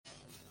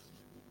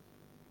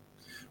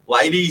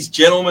Ladies,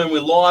 gentlemen,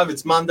 we're live.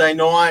 It's Monday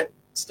night.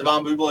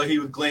 Stevan Bubalo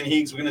here with Glen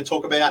Higgs. We're going to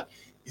talk about,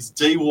 is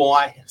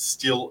DY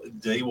still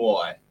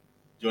DY?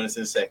 Join us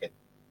in a second.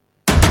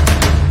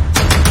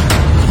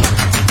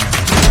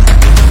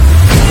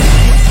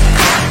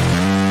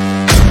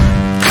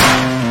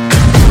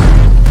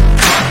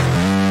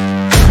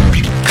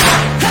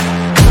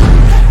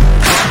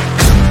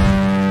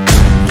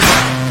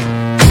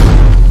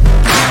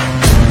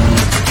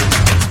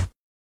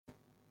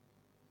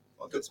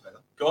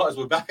 Guys,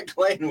 we're back,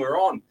 Glen. We're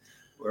on.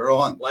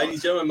 Ladies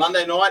and gentlemen,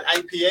 Monday night,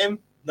 8 p.m.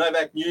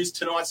 Novak News.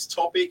 Tonight's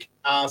topic,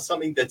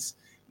 something that's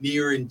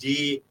near and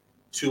dear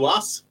to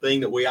us, being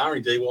that we are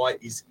in DY,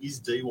 is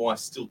DY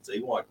still DY,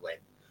 Glen?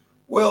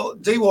 Well,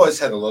 DY's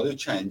had a lot of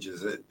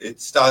changes. It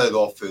started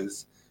off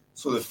as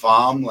sort of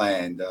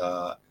farmland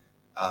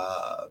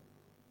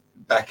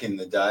back in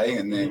the day,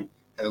 and then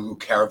had a little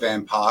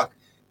caravan park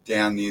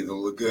down near the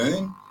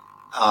lagoon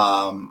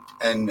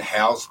and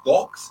house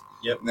blocks.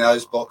 Yep. Now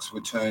those blocks were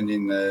turned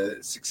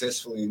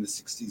successfully in the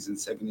 60s and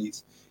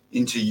 70s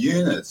into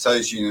units.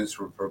 Those units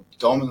were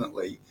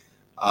predominantly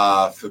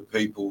for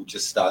people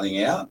just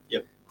starting out,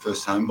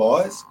 first home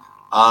buyers,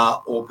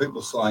 or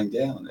people slowing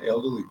down,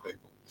 elderly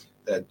people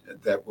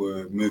that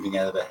were moving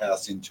out of a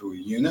house into a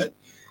unit.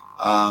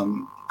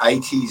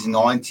 80s,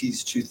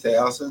 90s,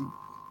 2000,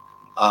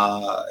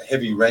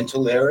 heavy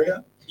rental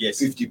area.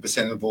 Yes.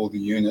 50% of all the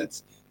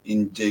units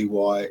in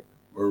DY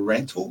were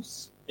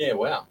rentals. Yeah,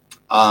 wow.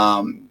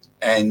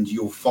 And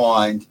you'll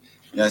find,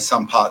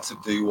 some parts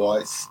of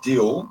DY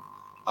still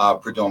are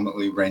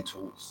predominantly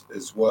rentals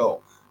as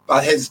well.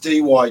 But has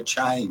DY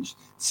changed?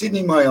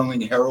 Sydney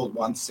Morning Herald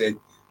once said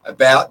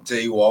about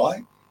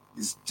DY,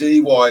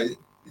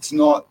 it's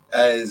not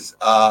as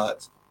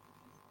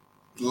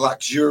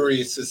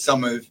luxurious as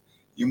some of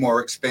your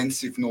more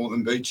expensive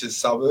Northern Beaches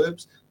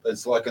suburbs, but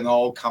it's like an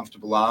old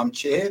comfortable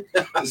armchair.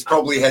 It's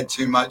probably had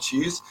too much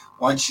use.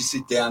 Once you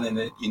sit down in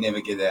it, you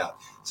never get out.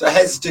 So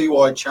has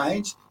DY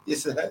changed?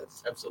 Yes, it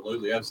has.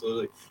 Absolutely.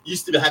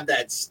 Used to have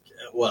that,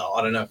 well,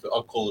 I don't know if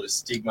I'll call it a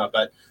stigma,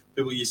 but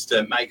people used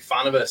to make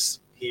fun of us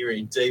here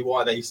in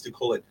DY. They used to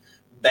call it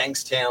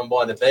Bankstown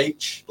by the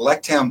beach.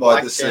 Blacktown by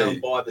the sea. Blacktown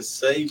by the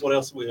sea. What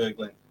else have we heard,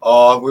 Glen?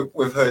 Oh,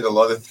 we've heard a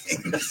lot of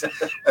things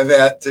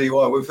about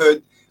DY. We've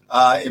heard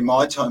in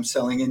my time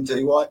selling in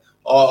DY,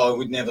 I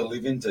would never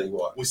live in DY.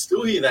 We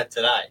still hear that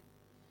today.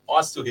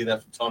 I still hear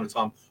that from time to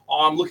time.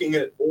 I'm looking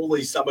at all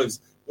these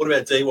suburbs. What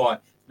about DY?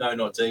 No,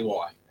 not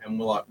DY. And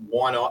we're like,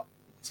 why not?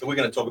 So we're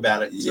going to talk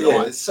about it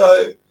tonight. Yeah,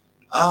 so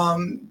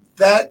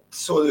that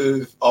sort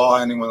of,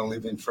 I only want to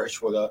live in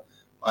Freshwater,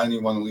 I only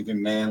want to live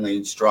in Manly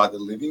and Strata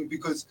living,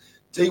 because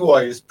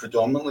DY is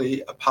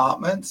predominantly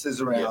apartments.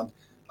 There's around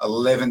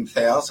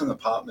 11,000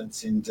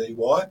 apartments in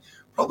DY.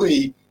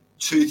 Probably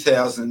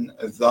 2,000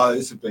 of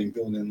those have been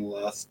built in the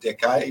last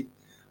decade.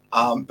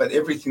 But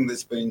everything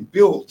that's been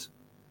built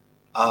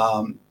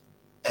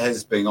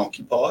has been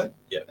occupied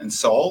and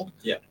sold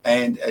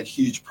and at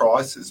huge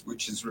prices,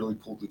 which has really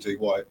pulled the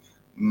DY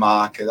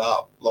market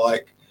up.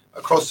 Like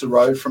across the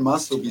road from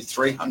us, there'll be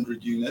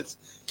 300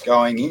 units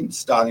going in,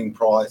 starting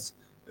price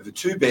of a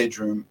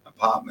 2-bedroom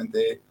apartment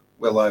there,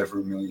 well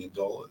over $1 million.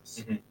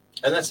 Mm-hmm.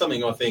 And that's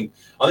something I think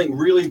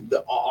really,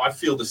 I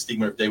feel the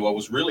stigma of DY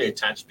was really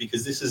attached,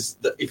 because this is,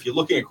 if you're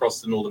looking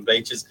across the Northern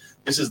Beaches,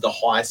 this is the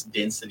highest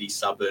density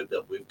suburb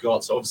that we've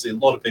got. So obviously a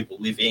lot of people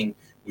living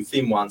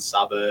within one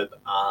suburb.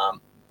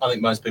 I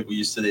think most people are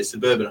used to their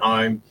suburban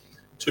home,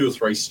 2 or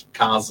 3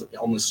 cars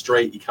on the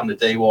street. You come to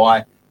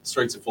DY,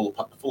 streets are full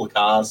of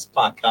cars,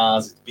 parked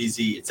cars. It's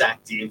busy, it's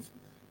active.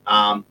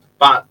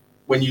 But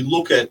when you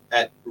look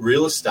at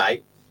real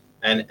estate,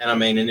 and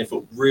if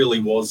it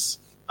really was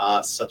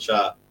such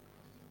a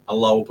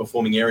lower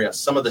performing area,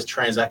 some of the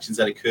transactions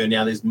that occur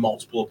now, there's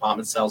multiple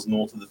apartment sales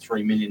north of the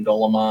 $3 million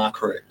mark.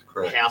 Correct.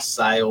 House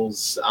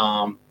sales,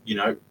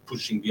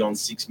 pushing beyond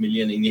 $6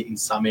 million in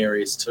some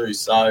areas too.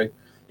 So,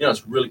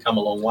 it's really come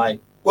a long way.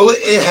 Well,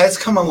 it has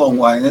come a long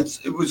way, and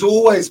it was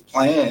always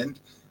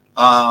planned.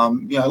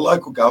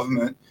 Local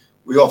government,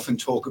 we often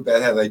talk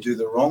about how they do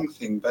the wrong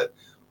thing, but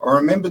I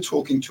remember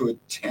talking to a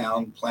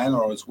town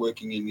planner. I was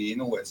working in the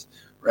inner west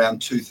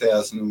around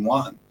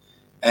 2001,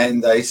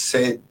 and they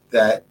said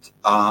that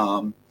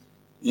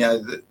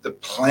the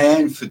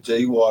plan for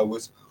DY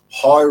was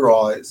high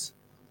rise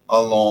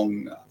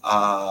along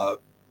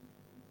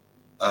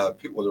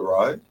Pitwater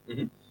Road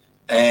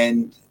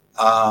and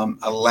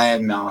a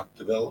landmark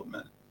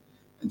development.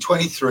 And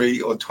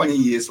 23 or 20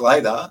 years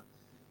later,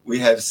 we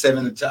have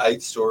 7 to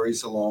 8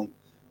 stories along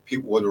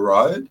Pitwater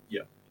Road.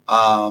 Yeah.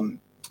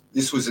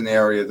 This was an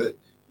area that,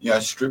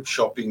 strip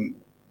shopping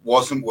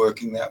wasn't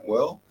working that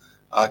well.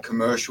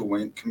 Commercial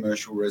went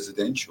commercial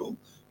residential.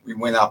 We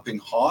went up in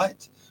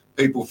height.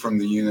 People from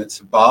the units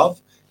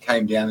above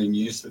came down and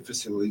used the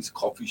facilities,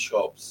 coffee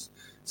shops,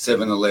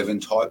 7-Eleven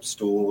type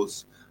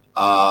stores.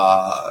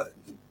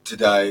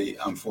 Today,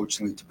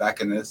 unfortunately,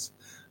 tobacconists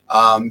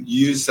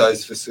use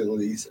those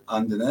facilities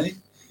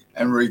underneath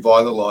and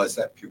revitalise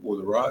that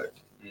Pitwater Road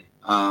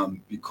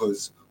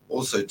because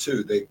also,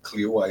 too, there are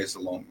clearways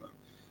along them.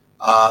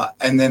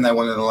 And then they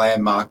wanted a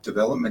landmark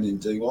development in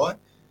DY,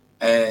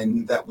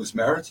 and that was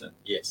Mariton.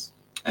 Yes.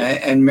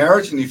 And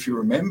Mariton, if you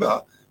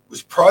remember,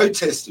 was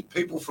protested.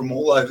 People from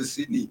all over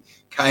Sydney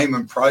came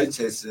and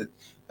protested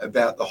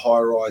about the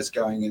high-rise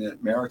going in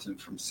at Mariton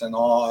from St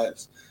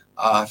Ives,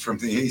 from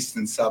the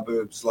eastern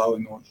suburbs, Lower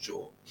North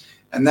Shore.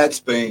 And that's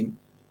been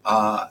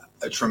a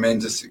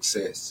tremendous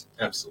success.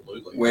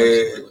 Absolutely.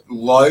 Where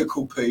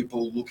local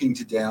people looking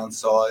to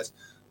downsize,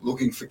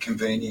 looking for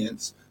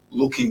convenience,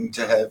 looking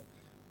to have,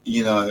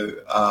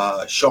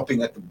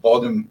 shopping at the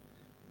bottom,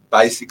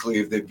 basically,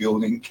 of their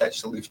building,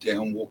 catch the lift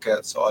down, walk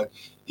outside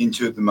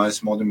into the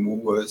most modern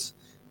Woolworths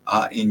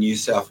in New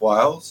South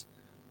Wales.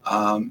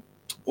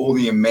 All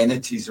the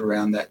amenities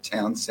around that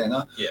town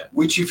centre,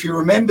 which, if you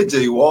remember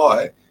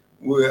DY,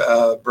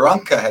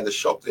 Barunka had a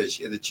shop there.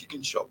 She had a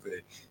chicken shop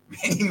there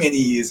many, many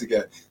years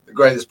ago. The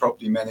greatest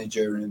property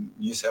manager in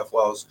New South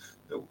Wales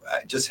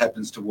that just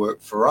happens to work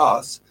for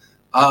us.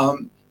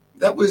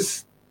 That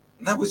was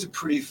a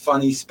pretty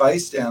funny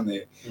space down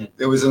there.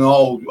 There was an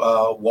old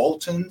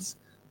Waltons.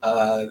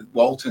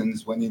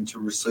 Waltons went into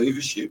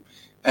receivership,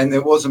 and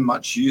there wasn't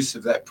much use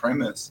of that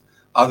premise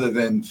other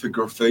than for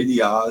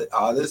graffiti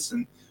artists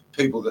and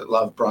people that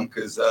love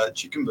Brunka's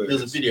chicken burgers.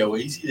 There's a Video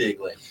Easy there,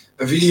 Glen.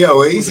 A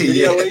Video Easy,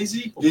 Video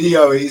Easy?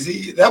 Video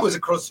Easy. That was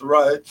across the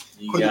road.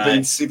 Could have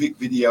been Civic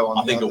Video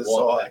on the other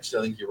side. Actually,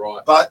 I think you're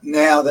right. But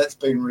now that's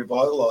been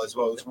revitalised.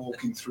 I was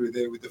walking through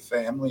there with the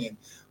family, and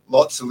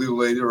lots of little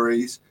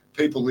eateries,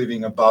 people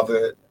living above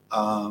it.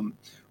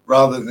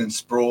 Rather than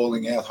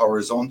sprawling out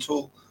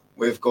horizontal,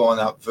 we've gone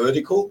up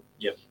vertical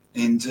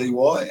in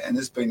DY, and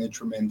it's been a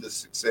tremendous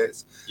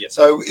success.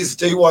 So is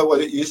DY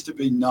what it used to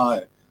be?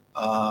 No.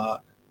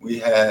 We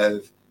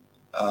have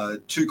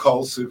 2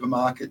 Coles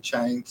supermarket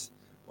chains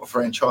or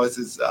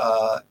franchises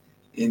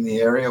in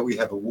the area. We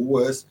have a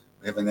Woolworths,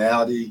 we have an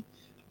Audi.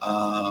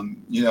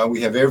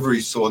 We have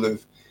every sort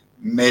of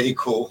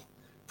medical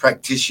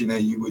practitioner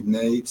you would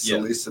need,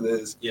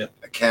 solicitors,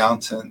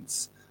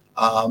 accountants.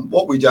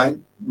 What we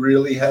don't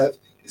really have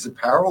is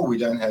apparel. We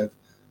don't have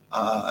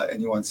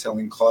anyone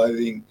selling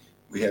clothing.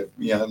 We have,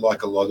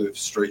 like a lot of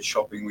street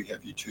shopping, we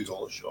have your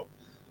 $2 shop,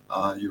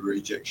 your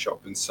reject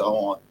shop, and so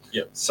on.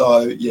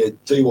 So,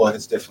 DY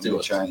has definitely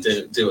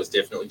changed. DY has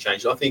definitely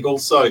changed. I think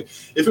also,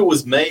 if it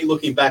was me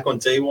looking back on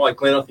DY,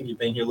 Glenn, I think you've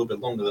been here a little bit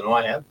longer than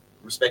I have,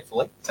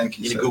 respectfully. Thank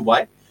you, in a good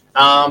way.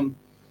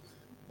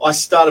 I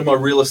started my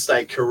real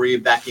estate career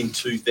back in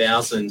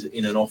 2000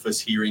 in an office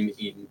here in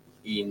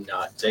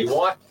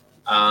DY.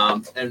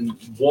 And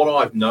what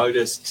I've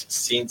noticed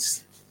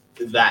since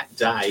that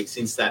day,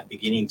 since that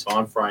beginning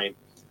time frame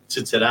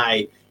to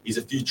today, is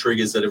a few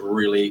triggers that have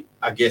really,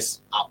 I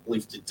guess,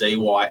 uplifted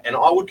DY. And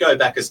I would go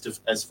back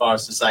as far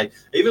as to say,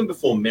 even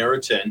before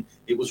Mariton,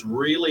 it was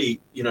really,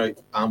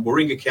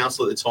 Warringah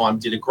Council at the time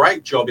did a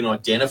great job in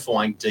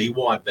identifying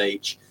DY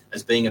Beach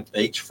as being a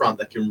beachfront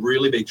that can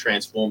really be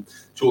transformed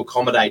to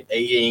accommodate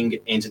eating,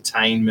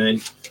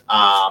 entertainment,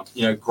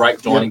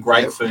 great dining,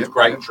 great food,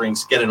 great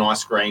drinks, get an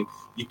ice cream.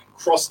 You can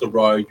cross the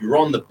road, you're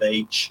on the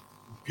beach,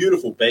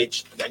 beautiful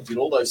beach. They did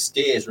all those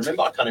stairs.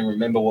 Remember, I can't even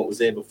remember what was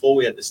there before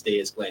we had the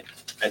stairs, Glenn,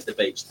 at the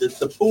beach.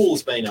 The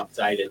pool's been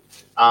updated.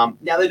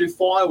 Now they do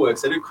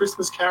fireworks, they do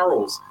Christmas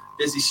carols.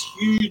 There's this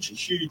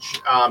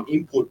huge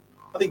input,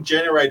 I think,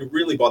 generated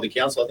really by the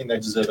council. I think they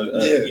deserve a lot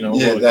of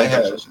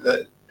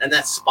congratulations. And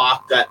that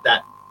sparked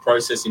that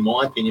process, in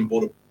my opinion,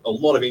 brought a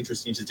lot of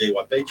interest into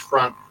DY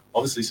Beachfront.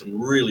 Obviously, some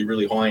really,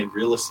 really high-end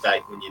real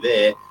estate when you're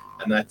there,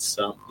 and that's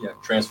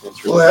transformed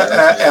through.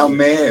 Well, our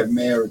mayor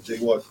of DY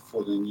for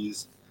 14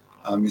 years,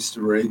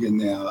 Mr. Regan,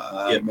 now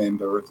a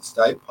member of the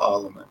State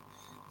Parliament,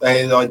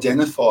 they had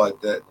identified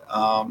that,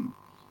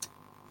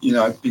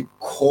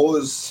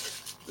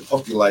 because the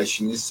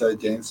population is so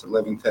dense,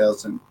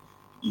 11,000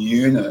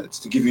 units.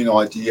 To give you an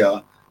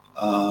idea,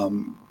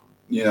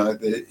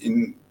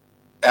 in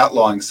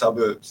outlying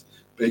suburbs,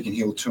 Beacon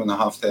Hill,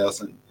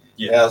 2,500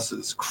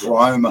 houses,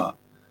 Cromer,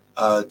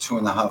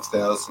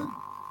 2,500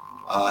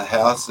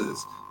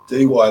 houses,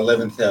 DY,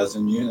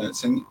 11,000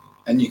 units, and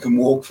you can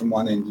walk from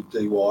one end of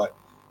DY.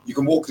 You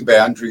can walk the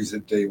boundaries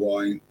of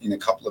DY in a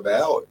couple of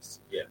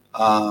hours.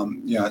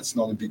 It's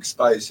not a big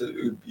space.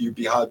 You'd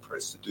be hard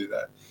pressed to do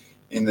that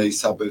in these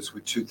suburbs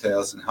with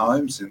 2,000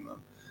 homes in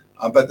them.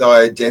 But they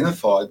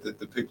identified that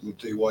the people of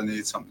DY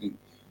needed something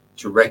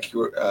for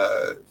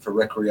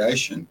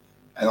recreation,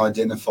 and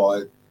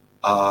identified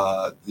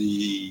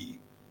the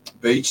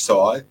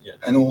beachside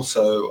and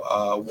also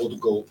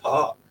Watergall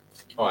Park.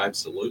 Oh,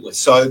 absolutely.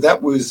 So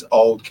that was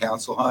old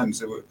council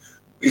homes.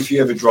 If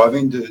you ever drive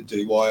into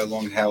DY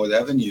along Howard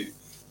Avenue,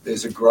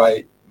 there's a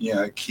great,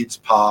 kids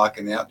park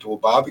and outdoor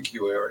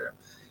barbecue area.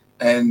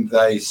 And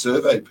they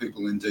surveyed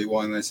people in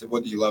DY and they said,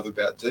 what do you love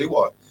about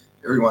DY?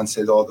 Everyone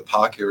said, the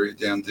park area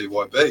down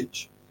DY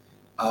Beach.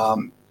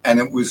 And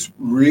it was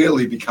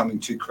really becoming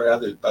too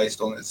crowded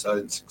based on its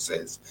own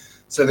success.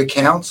 So the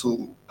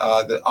council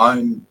that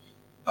owned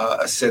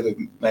a set of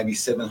maybe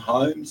 7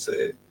 homes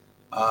there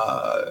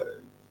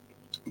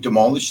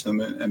demolished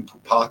them and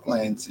put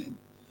parklands in.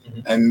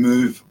 and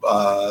move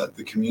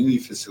the community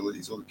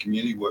facilities or the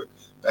community work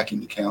back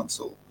into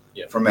council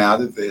from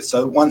out of there.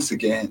 So once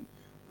again,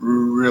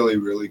 really,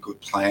 really good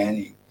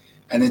planning.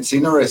 And it's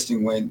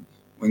interesting when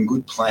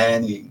good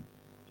planning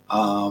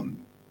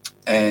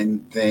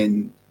and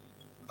then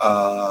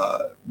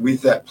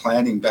with that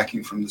planning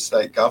backing from the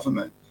state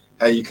government,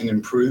 how you can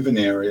improve an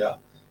area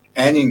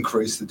and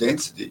increase the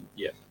density.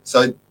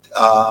 So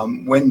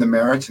when the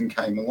Mariton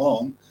came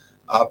along,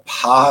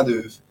 part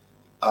of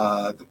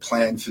the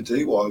plan for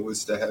DY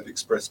was to have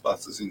express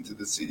buses into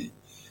the city.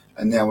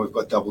 And now we've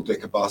got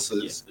double-decker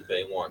buses. Yes, the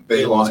B-line.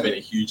 B-line's been a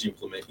huge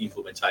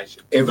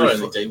implementation. Not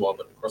only DY,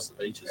 but across the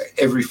beaches.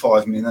 Every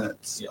 5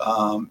 minutes,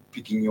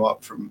 picking you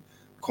up from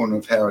the corner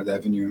of Howard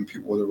Avenue and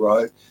Pitwater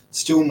Road.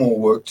 Still more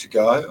work to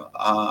go,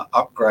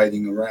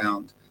 upgrading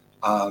around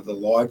the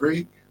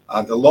library.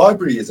 The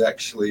library is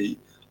actually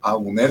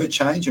will never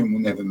change and will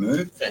never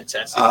move.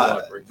 Fantastic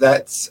library.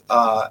 That's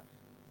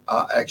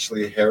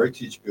actually a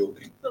heritage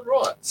building.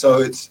 Right. So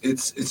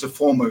it's a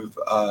form of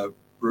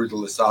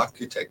brutalist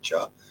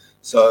architecture.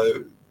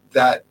 So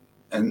that,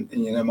 and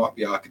there might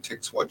be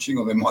architects watching,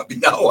 or there might be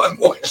no one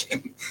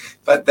watching,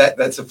 but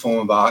that's a form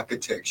of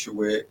architecture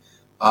where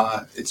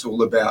it's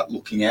all about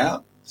looking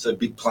out. So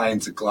big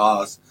planes of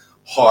glass,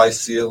 high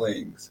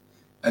ceilings,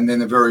 and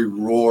then a very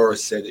raw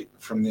aesthetic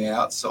from the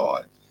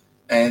outside.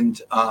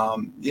 And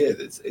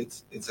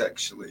it's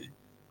actually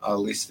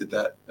listed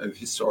that of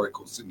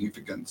historical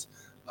significance.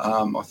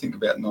 I think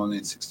about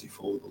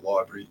 1964, the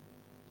library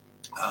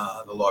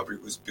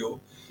was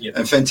built.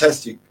 And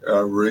fantastic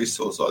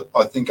resource.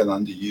 I think an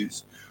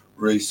underused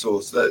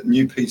resource. That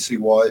new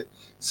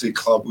PCYC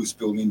club was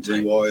built in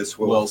DY as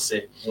well. Well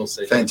said.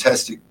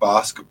 Fantastic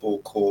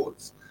basketball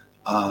courts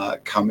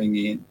coming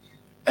in.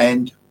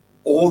 And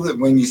all that,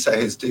 when you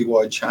say has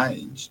DY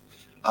changed,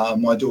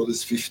 my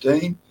daughter's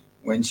 15.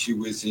 When she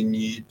was in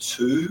year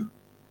 2,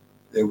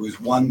 there was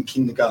one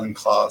kindergarten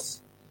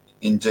class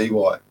in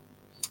DY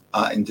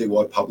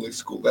public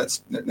school.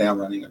 That's now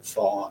running at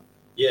 5.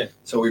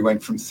 So we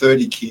went from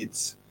 30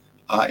 kids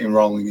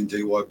enrolling in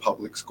DY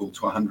public school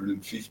to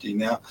 150.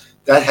 Now,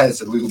 that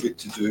has a little bit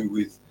to do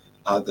with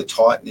the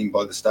tightening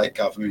by the state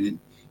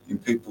government in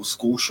people's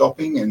school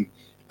shopping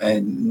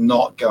and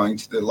not going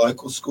to their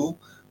local school.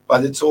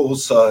 But it's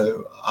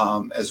also,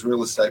 as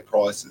real estate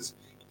prices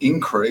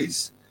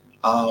increase,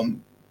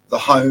 the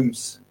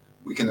homes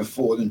we can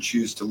afford and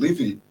choose to live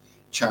in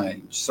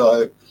change.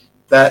 So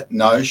that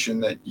notion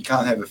that you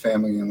can't have a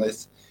family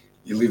unless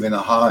you live in a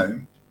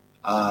home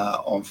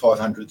on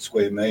 500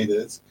 square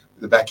metres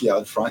with a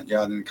backyard, front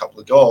yard and a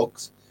couple of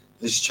dogs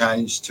has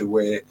changed to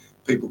where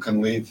people can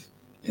live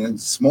in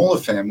smaller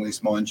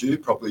families, mind you,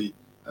 probably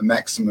a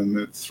maximum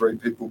of 3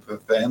 people per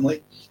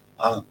family,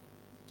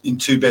 in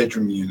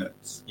 2-bedroom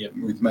units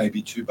with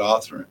maybe 2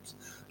 bathrooms.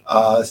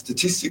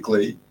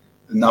 Statistically,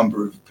 the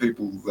number of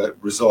people that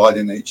reside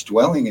in each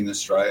dwelling in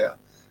Australia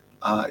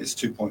is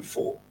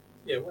 2.4.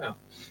 Wow.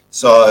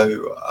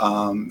 So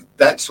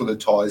that sort of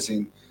ties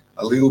in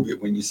a little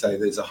bit when you say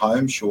there's a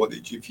home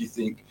shortage. If you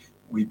think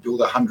we built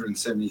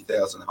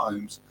 170,000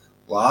 homes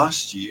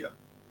last year,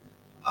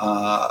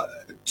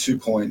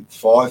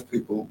 2.5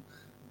 people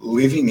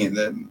living in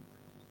them,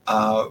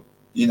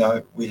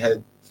 we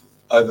had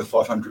over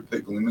 500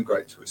 people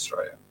immigrate to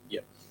Australia.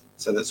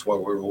 So that's why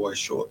we're always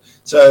short.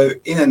 So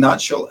in a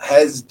nutshell,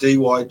 has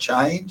DY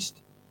changed?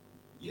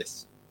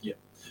 Yes.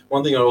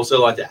 One thing I'd also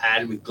like to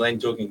add with Glen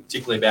talking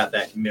particularly about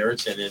that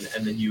Mariton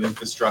and the new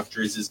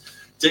infrastructure is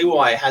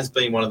DY has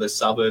been one of the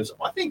suburbs.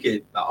 I think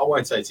I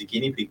won't say it's a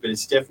guinea pig, but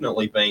it's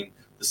definitely been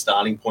the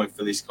starting point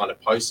for this kind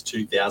of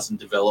post-2000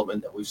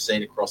 development that we've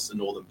seen across the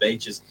northern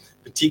beaches,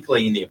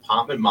 particularly in the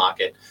apartment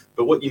market.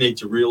 But what you need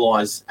to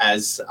realise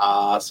as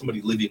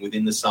somebody living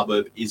within the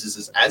suburb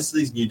is as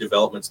these new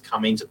developments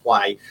come into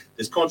play,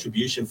 there's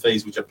contribution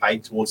fees which are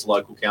paid towards the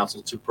local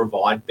council to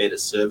provide better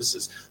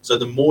services. So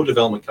the more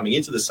development coming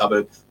into the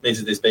suburb means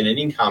that there's been an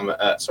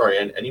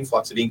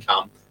influx of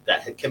income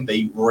that can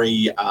be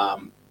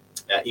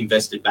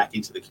invested back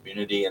into the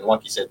community. And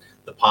like you said,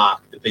 the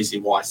park, the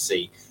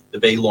PCYC, the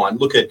B-line.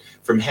 Look at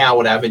from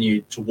Howard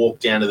Avenue to walk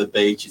down to the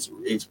beach.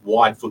 It's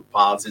wide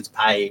footpaths. It's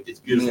paved. It's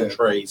beautiful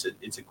trees.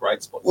 It's a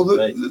great spot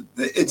to be.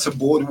 It's a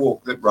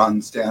boardwalk that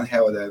runs down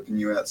Howard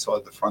Avenue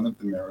outside the front of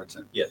the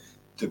Mariton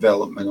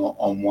development.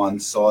 On one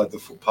side, the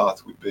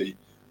footpath would be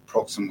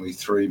approximately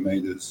 3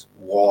 metres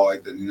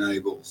wide that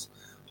enables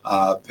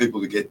people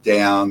to get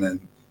down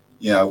and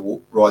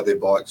ride their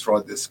bikes,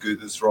 ride their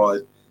scooters,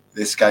 ride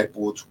their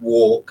skateboards,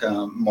 walk.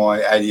 My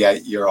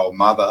 88-year-old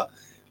mother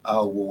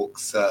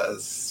walks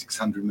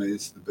 600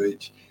 metres to the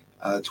beach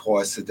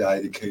twice a day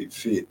to keep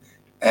fit.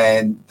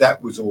 And that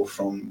was all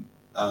from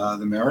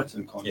the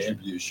Mariton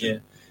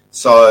contribution.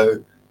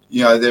 So,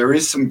 there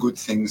is some good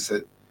things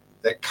that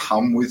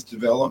come with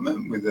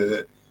development, with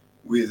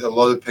a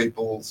lot of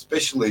people,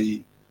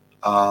 especially,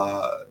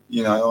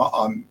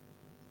 I'm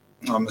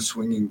a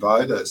swinging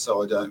voter,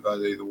 so I don't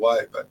vote either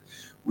way, but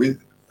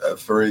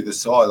for either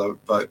side, I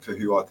vote for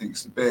who I think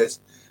is the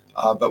best.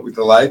 But with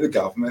the Labor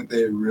government,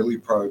 they're really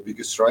pro-Big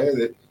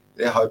Australia.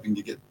 they're hoping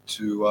to get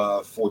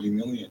to 40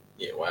 million.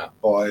 Yeah, wow.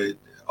 By,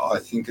 I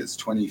think it's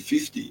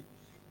 2050.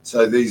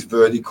 So these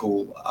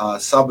vertical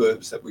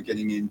suburbs that we're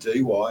getting in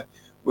DY,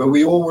 where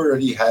we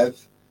already have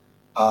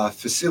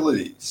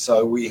facilities.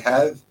 So we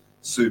have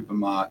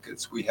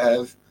supermarkets, we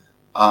have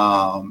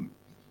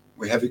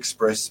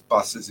express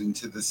buses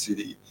into the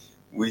city,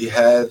 we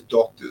have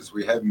doctors,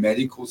 we have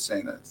medical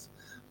centres.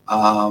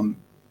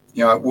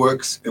 It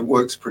works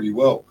pretty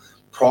well.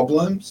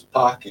 Problems,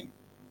 parking.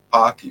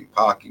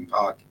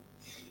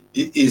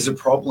 It is a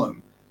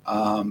problem.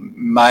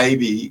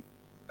 Maybe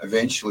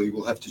eventually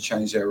we'll have to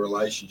change our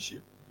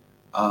relationship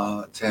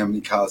to how many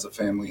cars a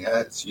family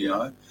has,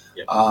 Yep.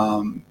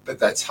 But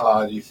that's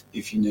hard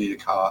if you need a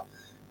car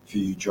for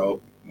your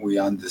job. We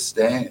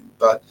understand.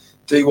 But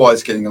DY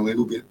is getting a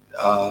little bit...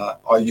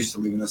 I used to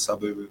live in a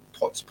suburb of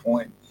Potts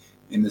Point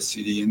in the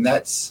city, and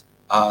that's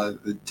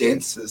the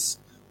densest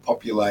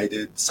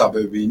populated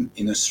suburb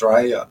in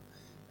Australia.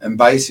 And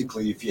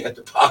basically, if you had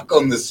to park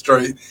on the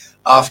street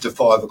after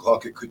 5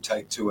 o'clock, it could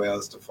take 2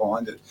 hours to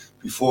find it.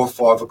 Before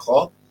 5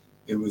 o'clock,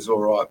 it was all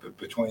right. But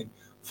between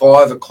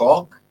 5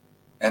 o'clock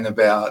and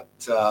about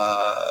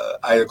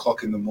 8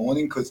 o'clock in the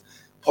morning, because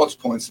Potts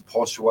Point's a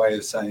posh way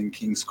of saying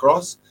King's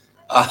Cross,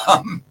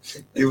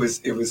 it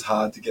was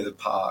hard to get a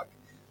park.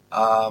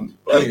 I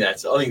think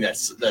that's an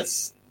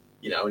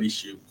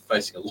issue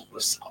facing a lot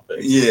of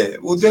suburbs. Yeah,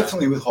 well,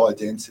 definitely with high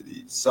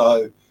density.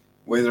 So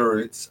whether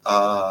it's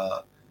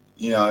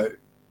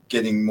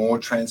getting more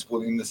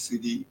transport in the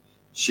city,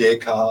 share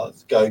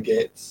cars,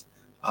 go-gets,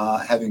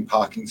 having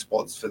parking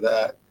spots for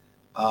that.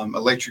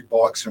 Electric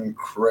bikes are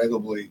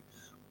incredibly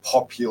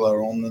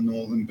popular on the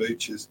northern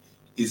beaches.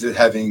 Is it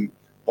having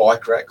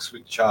bike racks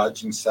with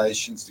charging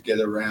stations to get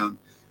around?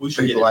 We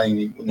should get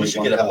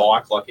a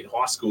bike like in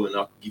high school, and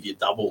I could give you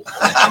double.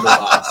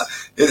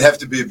 It'd have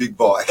to be a big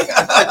bike.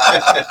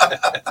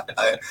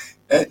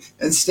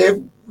 and Steph,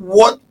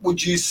 what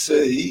would you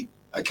see?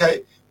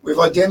 Okay, we've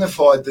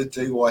identified that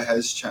DY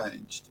has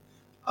changed.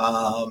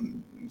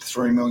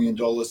 $3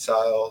 million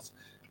sales.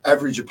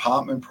 Average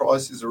apartment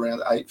price is around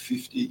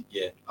 $850.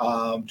 Yeah.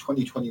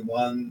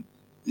 2021,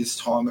 this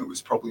time it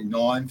was probably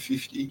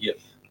 $950. Yep.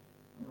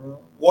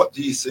 What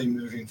do you see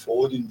moving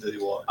forward in DY?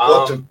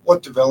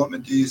 What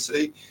development do you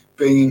see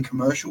being in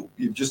commercial?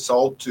 You've just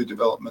sold 2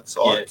 development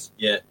sites.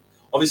 Yeah.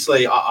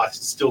 Obviously, I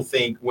still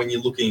think when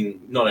you're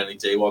looking not only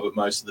DY but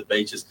most of the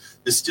beaches,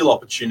 there's still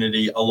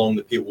opportunity along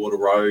the Pitwater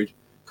Road,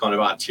 kind of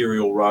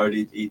arterial road.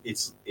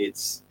 It's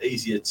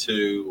easier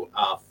to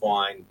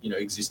find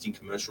existing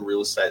commercial real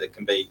estate that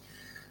can be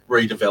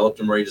redeveloped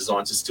and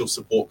redesigned to still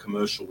support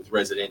commercial with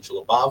residential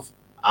above.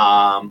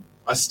 I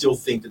still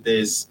think that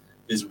there's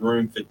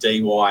room for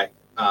DY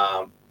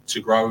to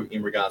grow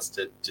in regards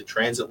to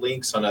transit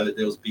links. I know that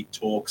there was big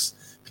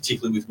talks,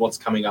 particularly with what's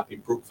coming up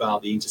in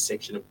Brookvale, the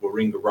intersection of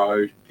Warringah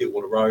Road,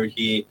 Pitwater Road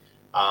here.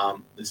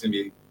 There's going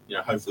to be,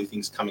 hopefully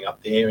things coming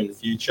up there in the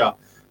future.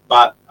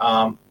 But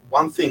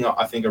one thing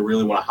I think I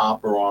really want to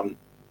harper on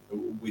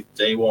with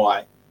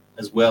DY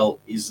as well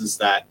is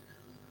that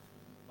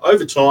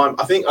over time,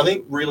 I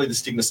think really the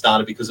stigma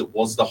started because it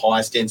was the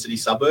highest density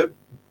suburb.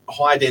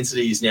 High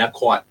density is now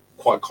quite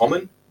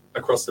common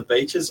across the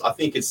beaches. I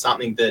think it's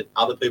something that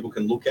other people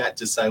can look at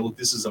to say, look,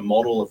 this is a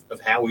model of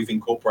how we've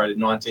incorporated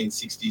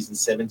 1960s and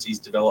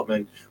 70s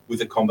development with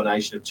a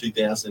combination of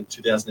 2000,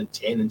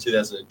 2010 and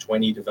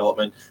 2020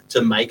 development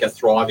to make a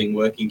thriving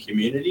working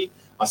community.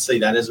 I see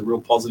that as a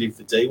real positive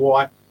for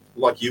DY.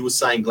 Like you were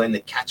saying, Glenn, the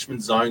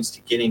catchment zones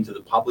to get into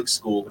the public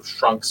school have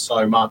shrunk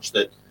so much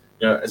that,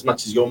 as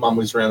much as your mum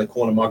lives around the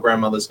corner, my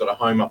grandmother's got a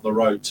home up the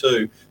road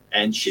too,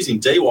 and she's in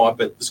DY,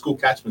 but the school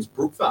catchment's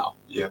Brookvale.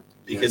 Yeah.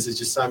 Because there's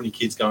just so many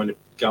kids going to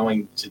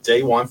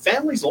DY, and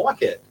families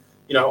like it.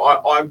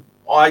 I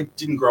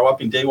didn't grow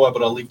up in DY,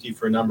 but I lived here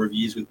for a number of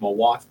years with my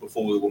wife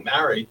before we were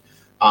married.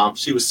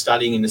 She was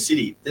studying in the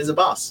city. There's a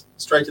bus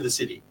straight to the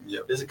city.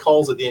 Yep. There's a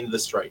Coles at the end of the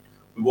street.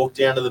 We walk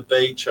down to the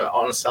beach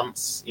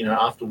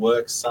after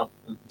work, some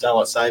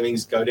daylight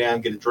savings, go down,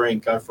 get a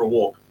drink, go for a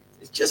walk.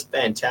 It's just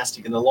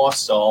fantastic, and the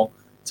lifestyle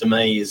to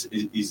me is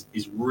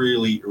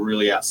really,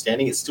 really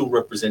outstanding. It still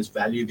represents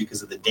value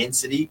because of the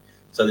density.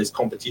 So there's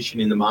competition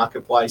in the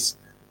marketplace.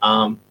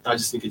 I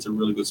just think it's a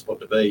really good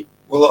spot to be.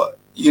 Well,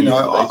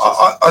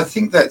 I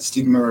think that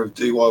stigma of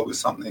DY was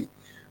something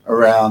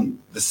around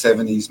the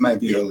 70s,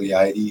 maybe early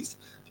 80s.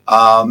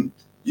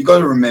 You got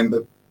to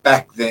remember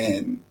back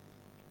then,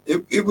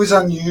 it was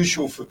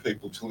unusual for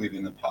people to live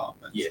in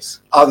apartments.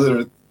 Yes.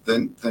 Other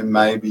than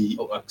maybe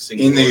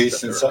in the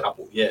eastern side.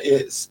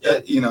 Yes.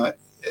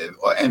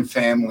 And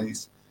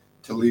families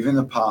to live in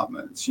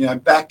apartments.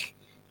 Back,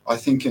 I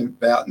think in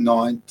about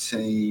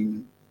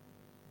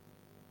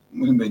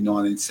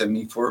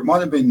 1974. It might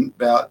have been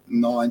about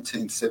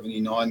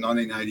 1979,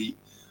 1980.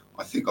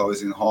 I think I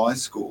was in high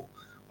school.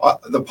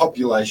 The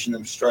population of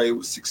Australia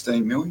was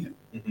 16 million.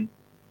 Mm-hmm.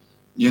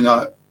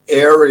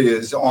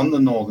 Areas on the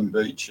northern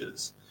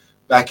beaches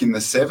back in the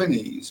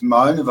 70s,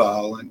 Mona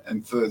Vale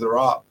and further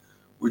up,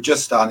 were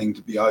just starting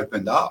to be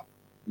opened up.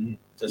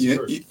 That's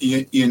true.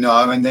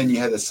 And then you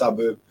had a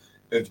suburb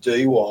of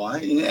DY,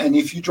 and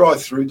if you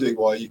drive through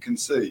DY, you can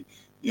see,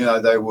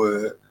 they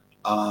were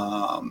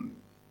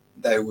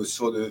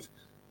sort of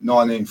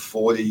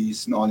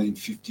 1940s,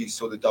 1950s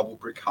sort of double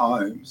brick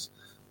homes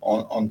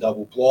on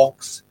double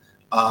blocks.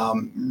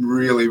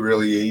 Really,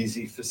 really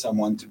easy for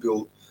someone to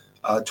build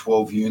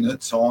 12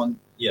 units on.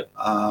 Yep.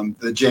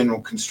 The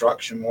general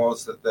construction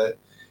was that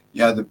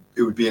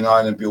it would be an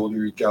owner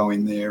builder. He'd go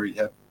in there. He'd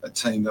have a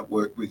team that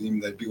worked with him.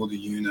 They'd build a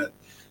unit.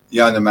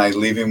 The owner may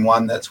live in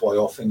one. That's why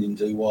often in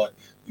DY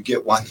you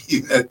get one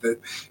unit that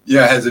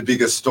has a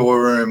bigger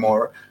storeroom,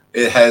 or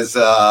it has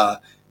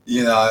a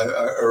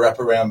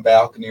wraparound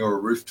balcony or a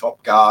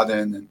rooftop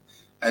garden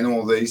and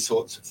all these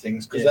sorts of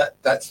things, because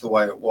that's the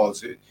way it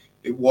was.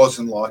 It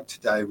wasn't like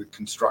today with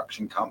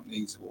construction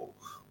companies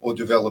or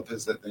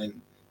developers that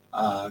then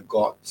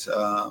got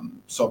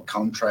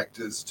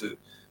subcontractors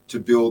to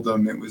build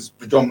them. It was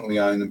predominantly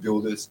owner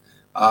builders.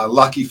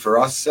 Lucky for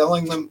us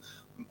selling them,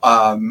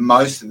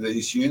 most of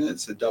these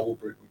units are double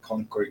brick with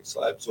concrete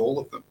slabs, all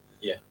of them.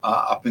 Yeah.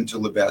 Up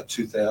until about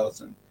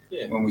 2000,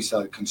 when we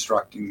started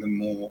constructing them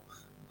more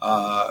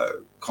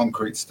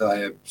concrete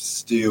slab,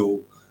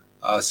 steel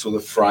sort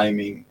of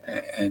framing,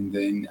 and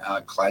then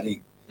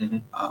cladding,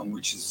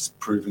 which has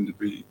proven to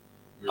be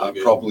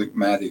really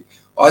problematic.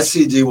 I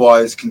see DY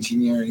as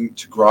continuing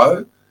to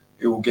grow.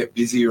 It will get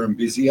busier and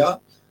busier.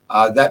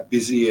 That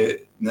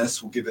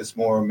busyness will give us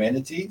more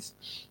amenities.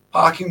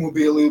 Parking will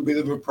be a little bit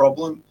of a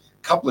problem.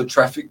 A couple of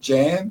traffic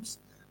jams,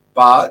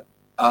 but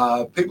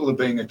people are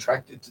being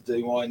attracted to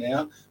DY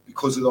now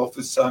because it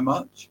offers so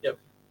much. Yep.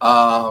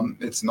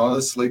 It's not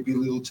a sleepy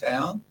little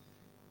town.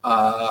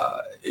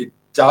 It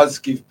does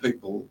give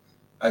people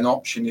an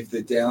option if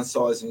they're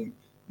downsizing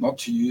not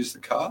to use the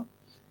car.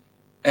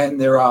 And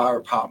there are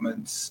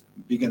apartments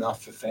big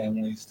enough for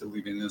families to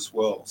live in as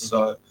well.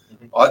 So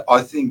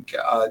I think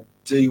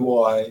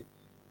DY,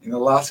 in the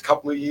last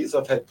couple of years,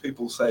 I've had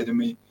people say to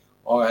me,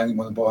 I only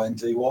want to buy in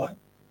DY,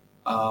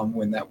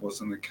 when that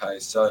wasn't the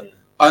case. So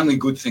only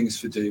good things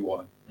for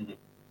DY.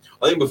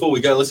 I think before we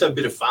go, let's have a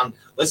bit of fun.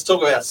 Let's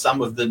talk about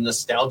some of the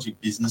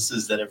nostalgic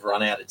businesses that have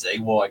run out of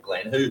DY,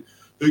 Glen.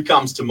 Who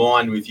comes to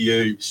mind with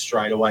you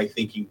straight away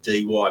thinking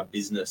DY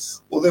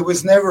business? Well, there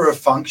was never a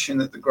function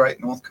at the Great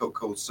North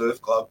Kilcoyle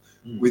Surf Club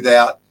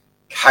without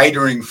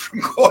catering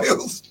from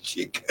Coyle's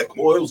Chicken.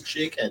 Coyle's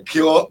Chicken.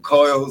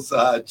 Coyle's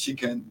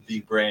Chicken.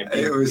 Big brand.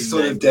 It was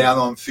sort of down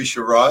on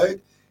Fisher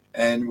Road,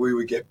 and we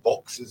would get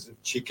boxes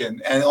of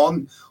chicken. And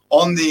on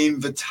the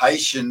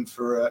invitation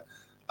for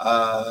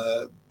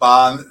a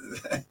barn,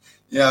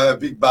 a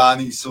big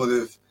Barney sort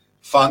of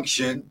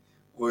function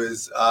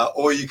was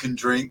all you can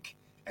drink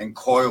and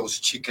Coyle's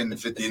Chicken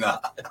for dinner.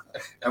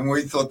 And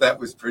we thought that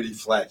was pretty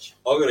flash.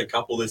 I've got a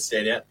couple that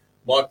stand out.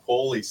 Mike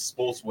Pauly's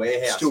Sports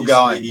Warehouse. Still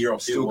going.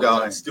 Still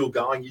going.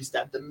 Used to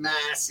have the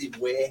massive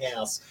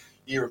warehouse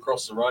here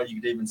across the road.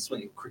 You could even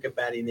swing a cricket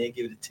bat in there,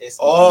 give it a test.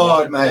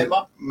 Oh, mate,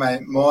 my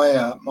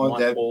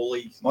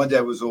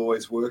dad was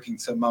always working,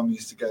 so Mum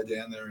used to go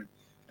down there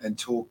and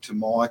talk to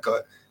Mike.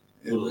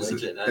 There was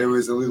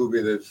a little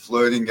bit of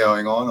flirting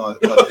going on,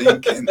 I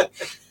think, and for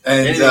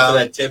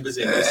that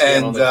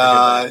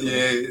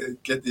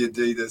 10% get the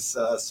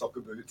Adidas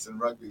soccer boots and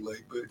rugby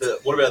league boots.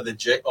 What about the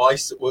Jet?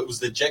 It was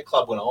the Jet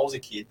Club when I was a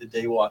kid, the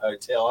DY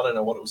Hotel. I don't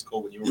know what it was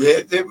called when you were.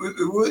 Yeah, it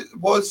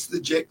was the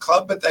Jet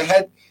Club, but they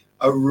had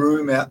a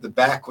room out the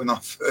back when I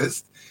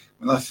first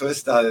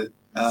started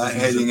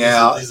heading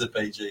out. This is a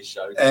PG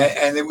show,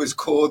 and it was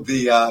called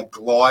the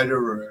Glider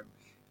Room,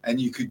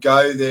 and you could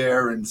go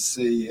there and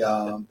see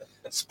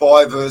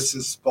Spy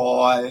versus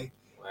Spy.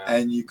 Wow.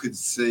 And you could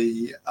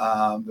see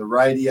the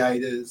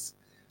Radiators.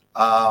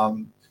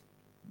 Down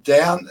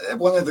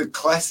one of the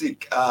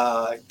classic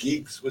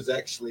gigs was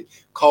actually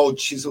Cold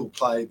Chisel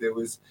played. There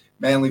was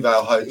Manly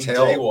Vale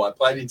Hotel.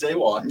 Played in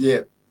DY.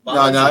 Yeah.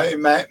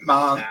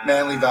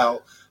 Manly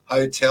Vale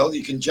Hotel.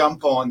 You can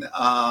jump on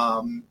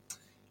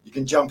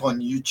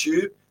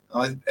YouTube,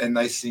 and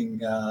they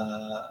sing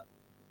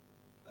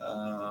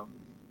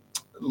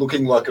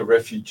Looking Like a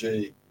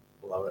Refugee.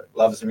 Love it.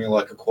 Loves Me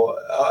Like a Choir.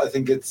 I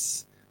think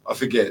I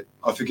forget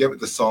what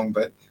the song,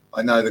 but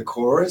I know the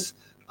chorus.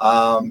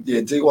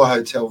 DY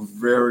Hotel,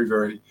 very,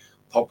 very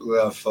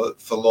popular for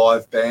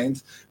live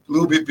bands. A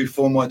little bit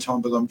before my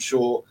time, but I'm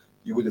sure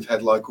you would have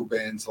had local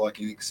bands like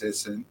In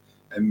Excess and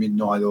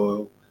Midnight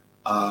Oil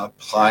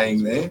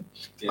playing there.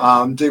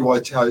 Yeah. DY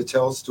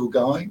Hotel still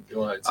going. DY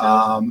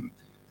Hotel.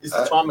 Is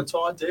the Time and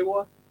Tide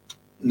DY?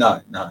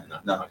 No.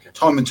 Okay.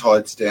 Time and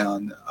Tide's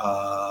down.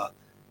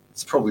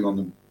 It's probably on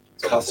the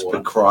cusp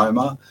of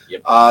Chroma.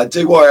 Yep.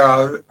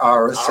 DYRSL.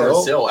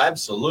 RSL,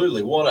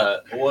 absolutely. What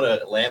a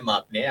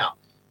landmark now.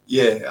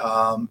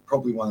 Yeah,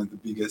 probably one of the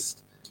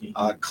biggest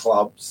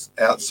clubs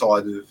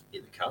outside of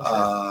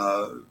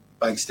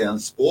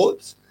Bankstown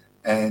Sports,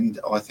 and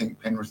I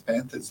think Penrith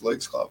Panthers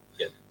Leagues Club.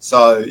 Yep.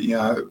 So,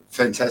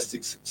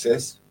 fantastic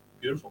success.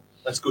 Beautiful.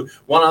 That's good.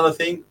 One other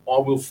thing, I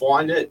will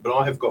find it, but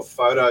I have got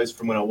photos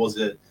from when I was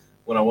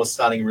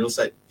starting real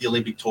estate, the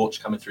Olympic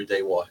torch coming through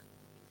DY.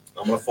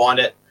 I'm going to find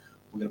it.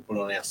 we're going to put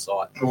it on our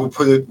site. We'll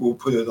put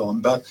it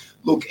on. But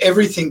look,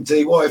 everything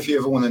DY. If you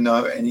ever want to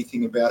know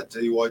anything about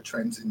DY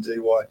trends in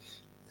DY,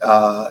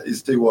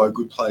 is DY a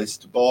good place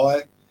to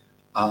buy?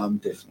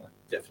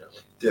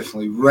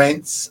 Definitely.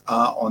 Rents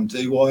on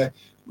DY.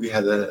 We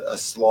had a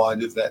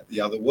slide of that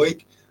the other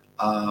week.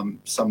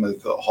 Some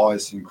of the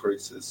highest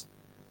increases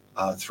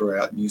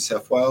throughout New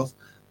South Wales,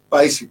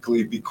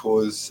 basically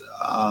because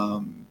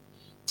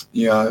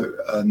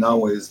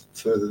nowhere's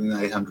further than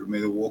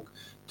 800-metre walk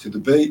to the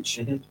beach,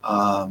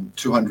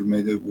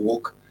 200-metre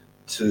walk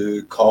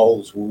to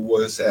Coles,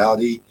 Woolworths,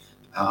 Audi,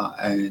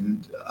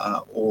 and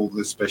all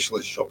the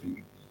specialist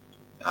shopping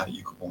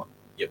you could want.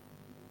 Yep,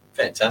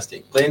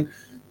 fantastic,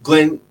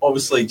 Glen,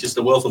 obviously just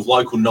a wealth of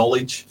local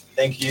knowledge.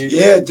 Thank you.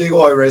 Yeah,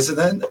 DY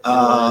resident.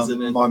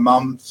 My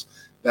mum's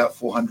about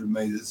 400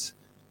 metres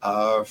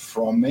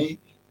from me,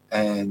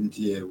 and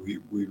yeah, we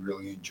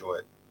really enjoy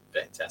it.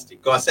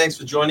 Fantastic. Guys, thanks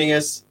for joining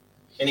us.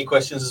 Any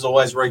questions, as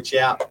always, reach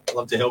out. I'd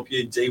love to help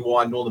you.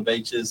 DY, Northern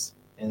Beaches,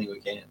 anything we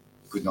can.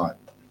 Good night.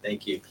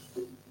 Thank you.